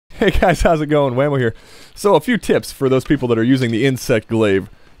Hey guys, how's it going? Whamo here. So a few tips for those people that are using the insect glaive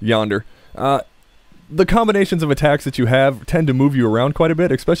yonder. The combinations of attacks that you have tend to move you around quite a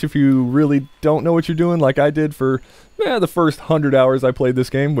bit, especially if you really don't know what you're doing, like I did for the first 100 hours I played this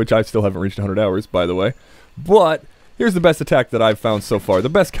game, which I still haven't reached 100 hours, by the way. But here's the best attack that I've found so far, the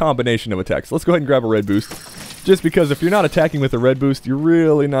best combination of attacks. Let's go ahead and grab a red boost, just because if you're not attacking with a red boost, you're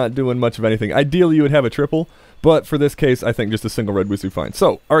really not doing much of anything. Ideally, you would have a triple, but for this case, I think just a single red boost would be fine.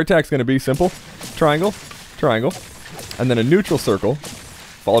 So, our attack's going to be simple. Triangle, triangle, and then a neutral circle,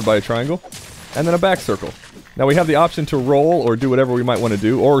 followed by a triangle, and then a back circle. Now we have the option to roll or do whatever we might want to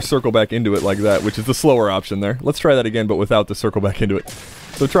do, or circle back into it like that, which is the slower option there. Let's try that again, but without the circle back into it.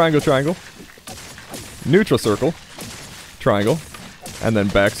 So triangle, triangle, neutral circle, triangle, and then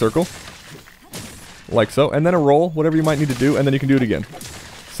back circle, like so, and then a roll, whatever you might need to do, and then you can do it again.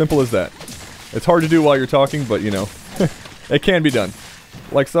 Simple as that. It's hard to do while you're talking, but you know, it can be done.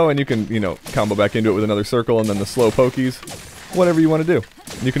 Like so, and you can, you know, combo back into it with another circle, and then the slow pokies, whatever you want to do.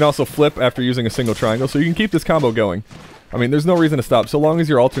 You can also flip after using a single triangle, so you can keep this combo going. I mean, there's no reason to stop. So long as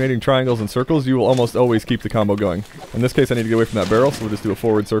you're alternating triangles and circles, you will almost always keep the combo going. In this case, I need to get away from that barrel, so we'll just do a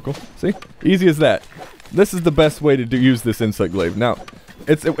forward circle. See? Easy as that. This is the best way to use this insect glaive. Now,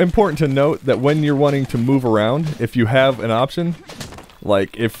 it's important to note that when you're wanting to move around, if you have an option,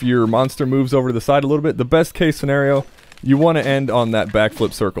 like if your monster moves over to the side a little bit, the best case scenario, you want to end on that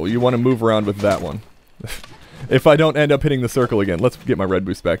backflip circle. You want to move around with that one. If I don't end up hitting the circle again. Let's get my red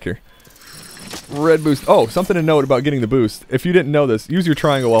boost back here. Red boost. Oh, something to note about getting the boost. If you didn't know this, use your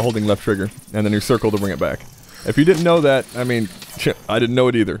triangle while holding left trigger, and then your circle to bring it back. If you didn't know that, I mean, I didn't know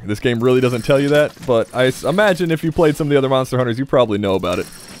it either. This game really doesn't tell you that, but I imagine if you played some of the other Monster Hunters, you probably know about it.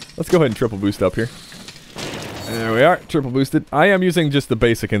 Let's go ahead and triple boost up here. There we are, triple boosted. I am using just the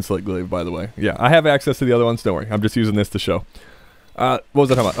basic insect glaive, by the way. Yeah, I have access to the other ones, don't worry. I'm just using this to show. What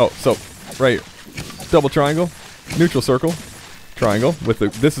was I talking about? Oh, so, right here. Double triangle, neutral circle, triangle, with the,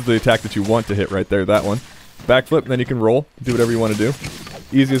 this is the attack that you want to hit right there, that one. Backflip, then you can roll, do whatever you want to do.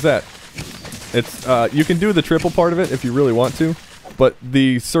 Easy as that. It's, you can do the triple part of it if you really want to, but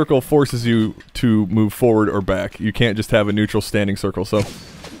the circle forces you to move forward or back. You can't just have a neutral standing circle, so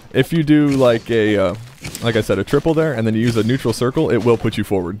if you do like a, like I said, a triple there, and then you use a neutral circle, it will put you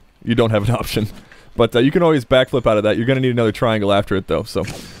forward. You don't have an option. But you can always backflip out of that. You're going to need another triangle after it, though, so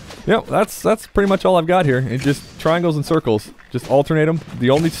yeah, that's pretty much all I've got here. It's just triangles and circles. Just alternate them.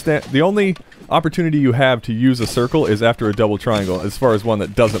 The only opportunity you have to use a circle is after a double triangle, as far as one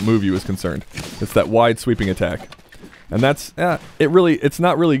that doesn't move you is concerned. It's that wide sweeping attack. And that's, it's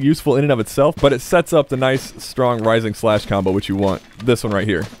not really useful in and of itself, but it sets up the nice, strong rising slash combo, which you want. This one right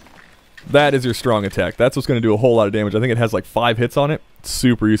here. That is your strong attack. That's what's going to do a whole lot of damage. I think it has like 5 hits on it.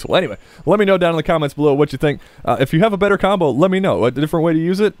 Super useful. Anyway, let me know down in the comments below what you think. If you have a better combo, let me know. A different way to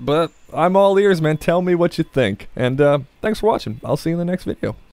use it, but I'm all ears, man. Tell me what you think. And thanks for watching. I'll see you in the next video.